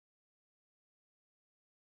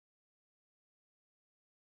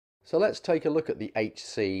So let's take a look at the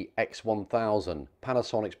HC-X1000,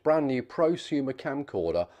 Panasonic's brand new prosumer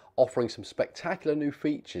camcorder, offering some spectacular new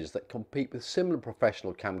features that compete with similar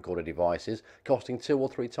professional camcorder devices costing 2 or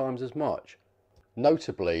 3 times as much.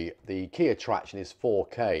 Notably, the key attraction is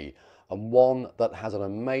 4K, and one that has an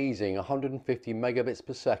amazing 150 megabits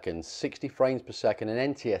per second, 60 frames per second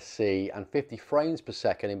in NTSC and 50 frames per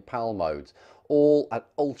second in PAL modes, all at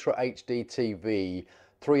Ultra HD TV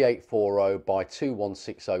 3840 by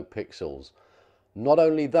 2160 pixels. Not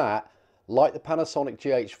only that, like the Panasonic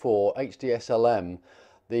GH4 HD SLM,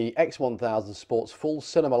 the X1000 sports full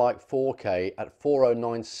cinema-like 4K at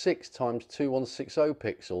 4096 times 2160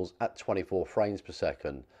 pixels at 24 frames per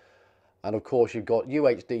second. And of course you've got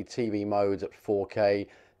UHD TV modes at 4K,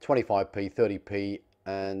 25p, 30p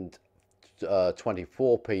and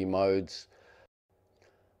 24p modes.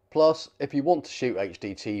 Plus, if you want to shoot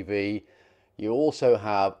HD TV, you also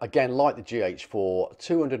have, again like the GH4,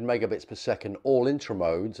 200 megabits per second ALL Intra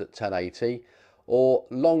modes at 1080 or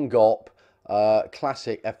long GOP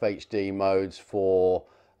classic FHD modes for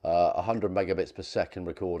 100 megabits per second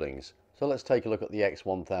recordings. So let's take a look at the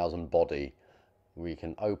X1000 body. We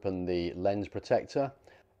can open the lens protector.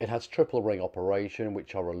 It has triple ring operation,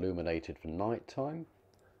 which are illuminated for night time.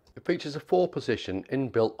 It features a 4-position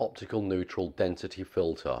inbuilt optical neutral density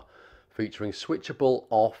filter featuring switchable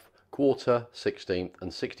off, quarter, 16th and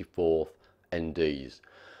 64th NDs.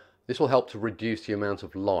 This will help to reduce the amount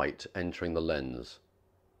of light entering the lens.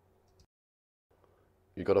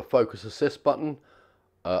 You've got a focus assist button,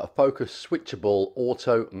 a focus switchable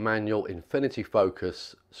auto manual infinity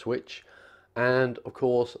focus switch, and of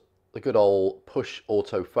course the good old push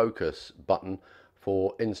autofocus button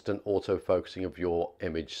for instant autofocusing of your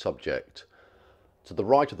image subject. To the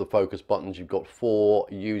right of the focus buttons you've got 4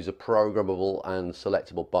 user programmable and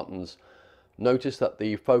selectable buttons. Notice that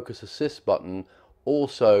the focus assist button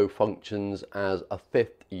also functions as a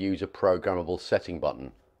 5th user programmable setting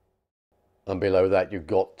button. And below that you've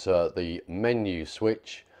got the menu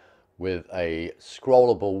switch with a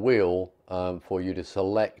scrollable wheel for you to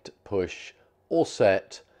select, push or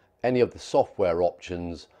set any of the software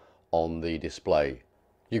options on the display.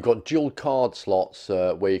 You've got dual card slots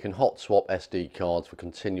where you can hot swap SD cards for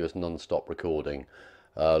continuous non-stop recording.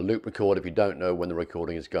 Loop record if you don't know when the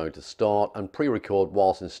recording is going to start, and pre-record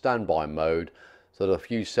whilst in standby mode so that a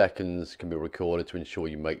few seconds can be recorded to ensure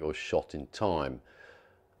you make your shot in time.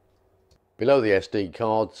 Below the SD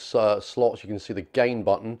card slots you can see the gain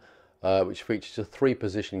button, which features a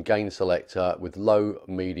 3-position gain selector with low,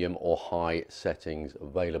 medium or high settings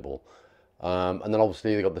available. And then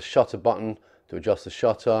obviously they've got the shutter button to adjust the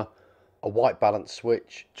shutter, a white balance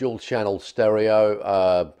switch, dual channel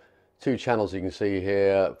stereo, 2 channels you can see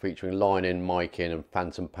here featuring line in, mic in and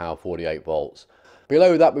phantom power 48 volts.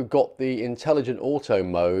 Below that we've got the intelligent auto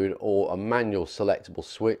mode or a manual selectable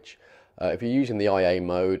switch. If you're using the IA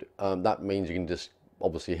mode, that means you can just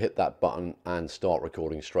obviously hit that button and start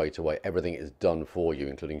recording straight away. Everything is done for you,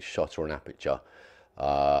 including shutter and aperture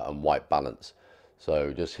and white balance.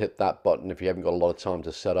 So just hit that button if you haven't got a lot of time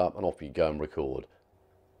to set up, and off you go and record.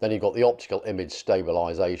 Then you've got the optical image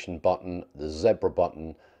stabilization button, the zebra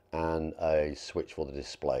button and a switch for the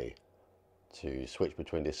display to switch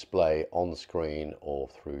between display on screen or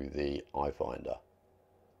through the iFinder.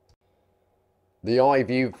 The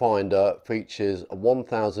iViewfinder features a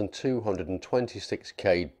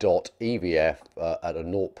 1226K dot EVF at a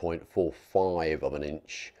 0.45 of an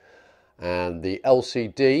inch, and the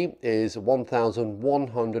LCD is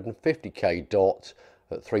 1150K dot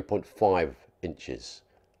at 3.5 inches.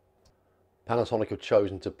 Panasonic have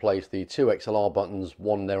chosen to place the 2 XLR buttons,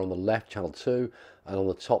 one there on the left, channel 2, and on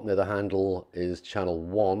the top near the handle is channel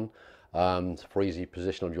 1 for easy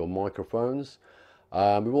position of your microphones.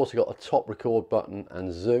 We've also got a top record button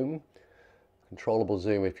and zoom, controllable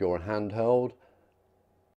zoom if you're a handheld.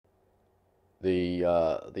 The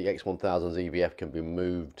X1000's EVF can be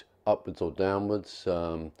moved upwards or downwards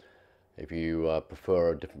if you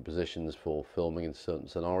prefer different positions for filming in certain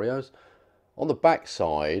scenarios. On the back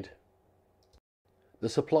side, the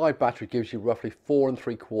supply battery gives you roughly 4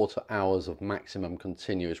 3/4 hours of maximum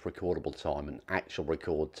continuous recordable time and actual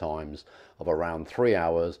record times of around 3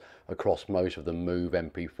 hours across most of the MOV,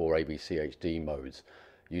 MP4, AVCHD modes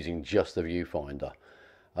using just the viewfinder.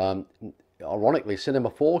 Ironically, Cinema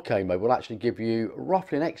 4K mode will actually give you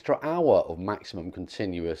roughly an extra hour of maximum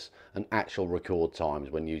continuous and actual record times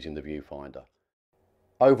when using the viewfinder.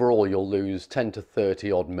 Overall, you'll lose 10 to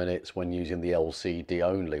 30 odd minutes when using the LCD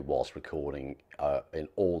only whilst recording in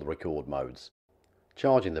all the record modes.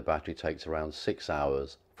 Charging the battery takes around 6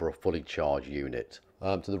 hours for a fully charged unit,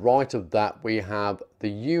 To the right of that, we have the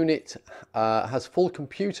unit has full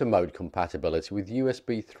computer mode compatibility with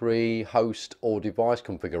USB 3 host or device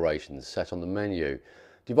configurations set on the menu.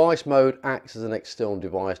 Device mode acts as an external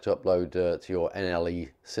device to upload to your NLE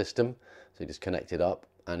system. So you just connect it up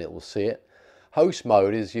and it will see it. Host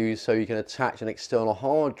mode is used so you can attach an external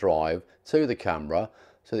hard drive to the camera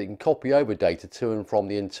so that you can copy over data to and from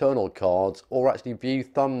the internal cards or actually view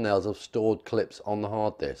thumbnails of stored clips on the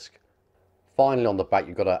hard disk. Finally, on the back,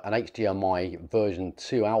 you've got an HDMI version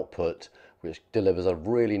 2 output, which delivers a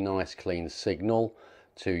really nice clean signal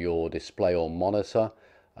to your display or monitor.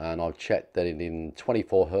 And I've checked that in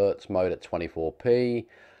 24 Hz mode at 24p,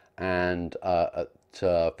 and at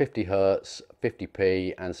 50 Hz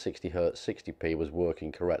 50p, and 60 Hz 60p was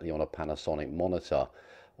working correctly on a Panasonic monitor,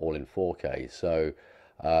 all in 4K. So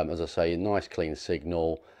as I say, a nice clean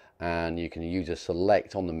signal, and you can use a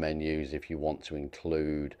select on the menus if you want to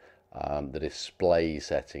include the display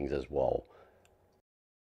settings as well.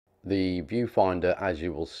 The viewfinder, as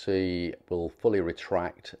you will see, will fully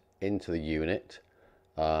retract into the unit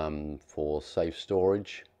for safe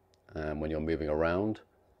storage when you're moving around,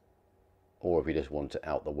 or if you just want it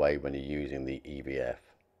out the way when you're using the EVF.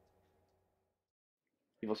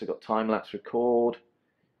 You've also got time-lapse record.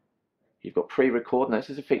 You've got pre-record. Now, this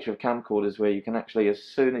is a feature of camcorders where you can actually, as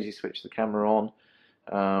soon as you switch the camera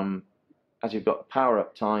on, as you've got power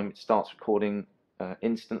up time, it starts recording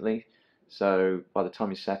instantly. So by the time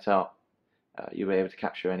you set up, you'll be able to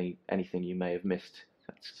capture anything you may have missed.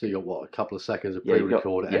 So you got what, a couple of seconds of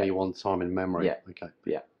pre-record at any one time in memory? Yeah. Okay.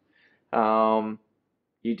 Yeah.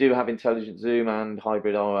 You do have intelligent zoom and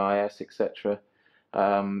hybrid OIS, etc.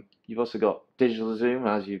 You've also got digital zoom.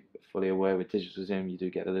 As you're fully aware, with digital zoom, you do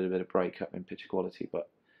get a little bit of breakup in picture quality, but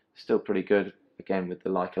still pretty good. Again, with the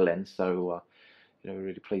Leica lens, so we're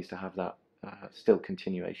really pleased to have that. Still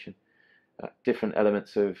continuation. Different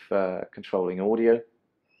elements of controlling audio,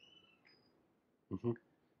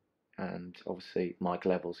 and obviously mic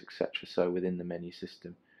levels, etc. So within the menu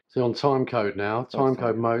system. So on time code now, time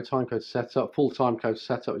code mode, time code setup, full time code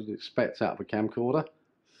setup as you'd expect out of a camcorder.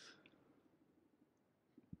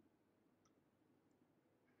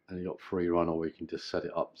 And you've got free run, or we can just set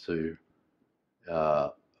it up to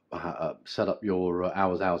set up your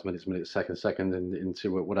hours, minutes, second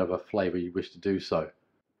into whatever flavor you wish to do so.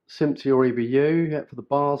 Sync to your EBU for the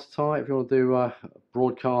bars type. If you want to do a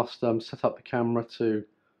broadcast, set up the camera to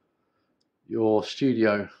your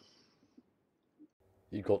studio.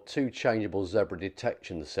 You've got two changeable zebra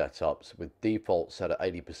detection setups with default set at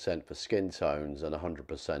 80% for skin tones and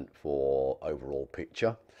 100% for overall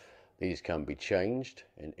picture. These can be changed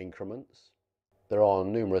in increments. There are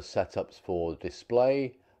numerous setups for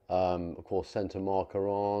display. Of course, center marker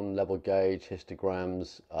on, level gauge,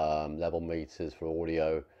 histograms, level meters for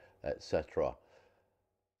audio, etc.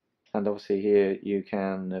 And obviously here you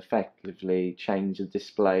can effectively change the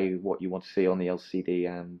display, what you want to see on the LCD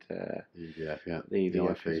and the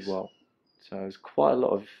EVF as well. So there's quite a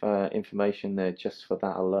lot of information there just for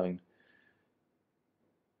that alone.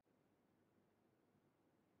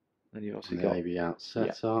 And you also got AV out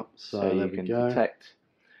setup, so you can detect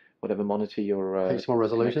whatever monitor you're HDMI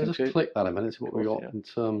resolution. Just click that a minute, see what we got in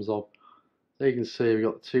terms of. There you can see we've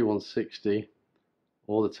got the 2160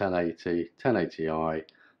 or the 1080, 1080i.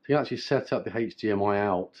 So you can actually set up the HDMI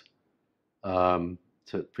out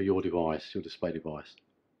for your device, your display device.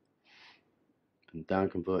 And down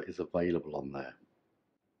convert is available on there.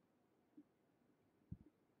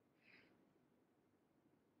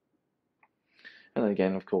 And then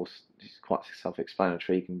again, of course, it's quite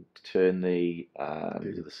self-explanatory. You can turn the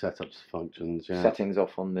these are the setups functions, settings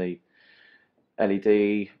off on the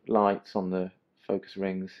LED lights on the focus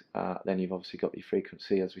rings. Then you've obviously got your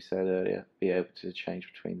frequency, as we said earlier, be able to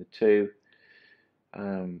change between the two.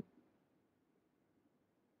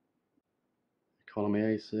 Economy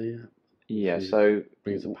AC. Yeah, so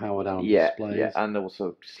brings the power down. Displays. Yeah, and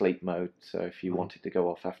also sleep mode. So if you wanted to go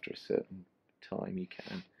off after a certain time, you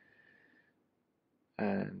can.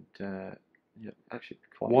 And actually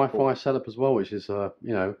quite Wi-Fi setup as well, which is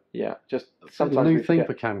just sometimes a new thing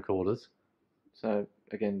for camcorders. So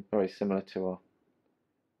again, very similar to our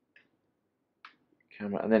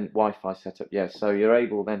camera. And then Wi-Fi setup, so you're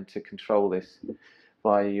able then to control this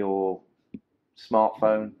by your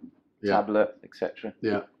smartphone, tablet, etc.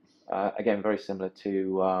 Again, very similar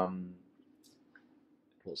to our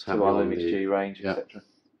UHD range, etc.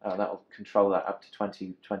 That will control that up to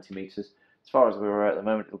 20 meters. As far as we're at the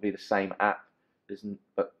moment, it'll be the same app,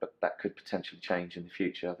 but that could potentially change in the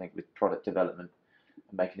future. I think with product development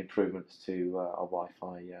and making improvements to our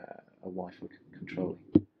Wi-Fi controlling.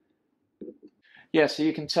 Yeah, so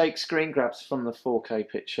you can take screen grabs from the 4K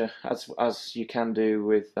picture, as you can do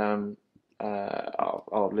with our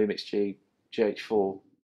Lumix GH4.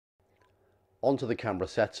 Onto the camera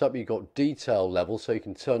setup, you've got detail level, so you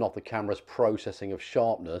can turn off the camera's processing of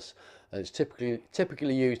sharpness, and it's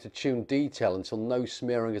typically used to tune detail until no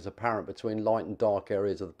smearing is apparent between light and dark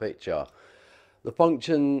areas of the picture. The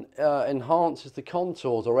function enhances the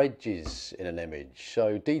contours or edges in an image,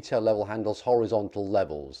 so detail level handles horizontal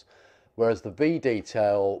levels, whereas the V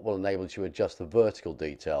detail will enable you to adjust the vertical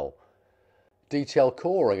detail. Detail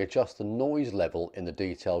coring adjusts the noise level in the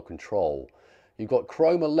detail control. You've got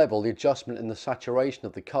chroma level, the adjustment in the saturation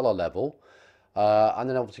of the color level, and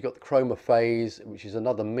then obviously you've got the chroma phase, which is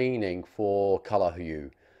another meaning for color hue.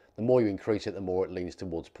 The more you increase it, the more it leans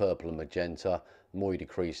towards purple and magenta. The more you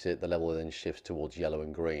decrease it, the level then shifts towards yellow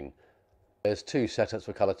and green. There's two setups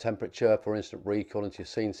for color temperature. For instant recall into your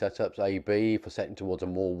scene setups, AB for setting towards a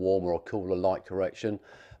more warmer or cooler light correction.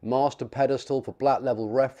 Master pedestal for black level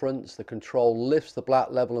reference. The control lifts the black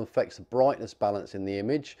level and affects the brightness balance in the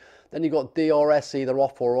image. Then you've got DRS either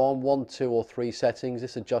off or on, 1, 2 or 3 settings.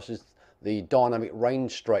 This adjusts the dynamic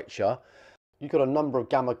range stretcher. You've got a number of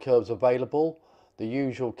gamma curves available. The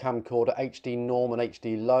usual camcorder HD norm and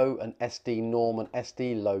HD low, and SD norm and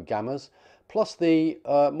SD low gammas, plus the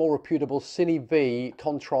more reputable Cine V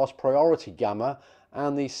contrast priority gamma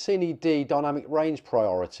and the Cine D dynamic range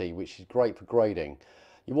priority, which is great for grading.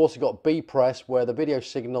 You've also got B-press, where the video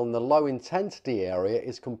signal in the low intensity area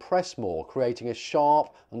is compressed more, creating a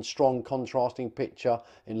sharp and strong contrasting picture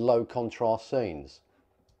in low contrast scenes.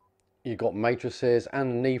 You've got matrices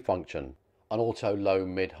and knee function. An auto low,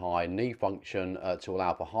 mid, high knee function to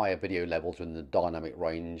allow for higher video levels within the dynamic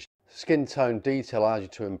range. Skin tone detail allows you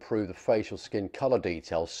to improve the facial skin color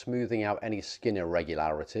detail, smoothing out any skin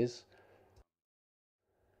irregularities.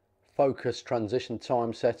 Focus transition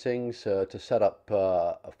time settings to set up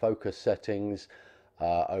focus settings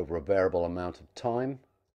over a variable amount of time.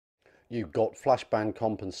 You've got flash band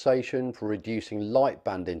compensation for reducing light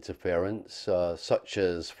band interference, such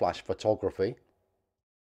as flash photography.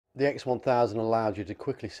 The X1000 allows you to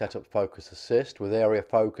quickly set up focus assist with area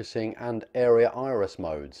focusing and area iris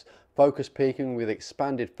modes, focus peaking with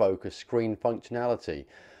expanded focus screen functionality.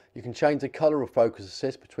 You can change the color of focus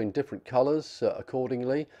assist between different colors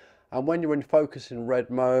accordingly, and when you're in focus in red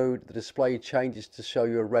mode, the display changes to show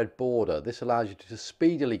you a red border. This allows you to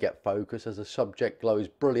speedily get focus as the subject glows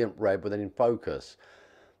brilliant red when in focus.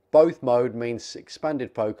 Both mode means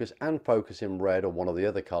expanded focus and focus in red or one of the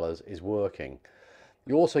other colors is working.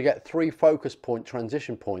 You also get 3 focus point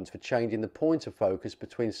transition points for changing the point of focus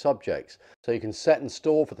between subjects, so you can set and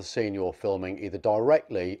store for the scene you're filming either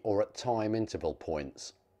directly or at time interval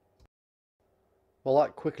points. Well,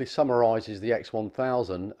 that quickly summarises the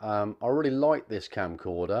X1000. I really like this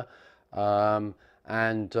camcorder,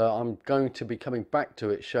 and I'm going to be coming back to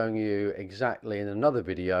it, showing you exactly in another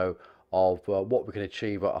video of what we can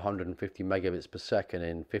achieve at 150 megabits per second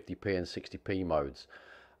in 50p and 60p modes.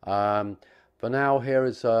 For now, here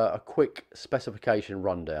is a quick specification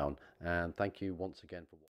rundown, and thank you once again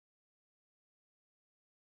for watching.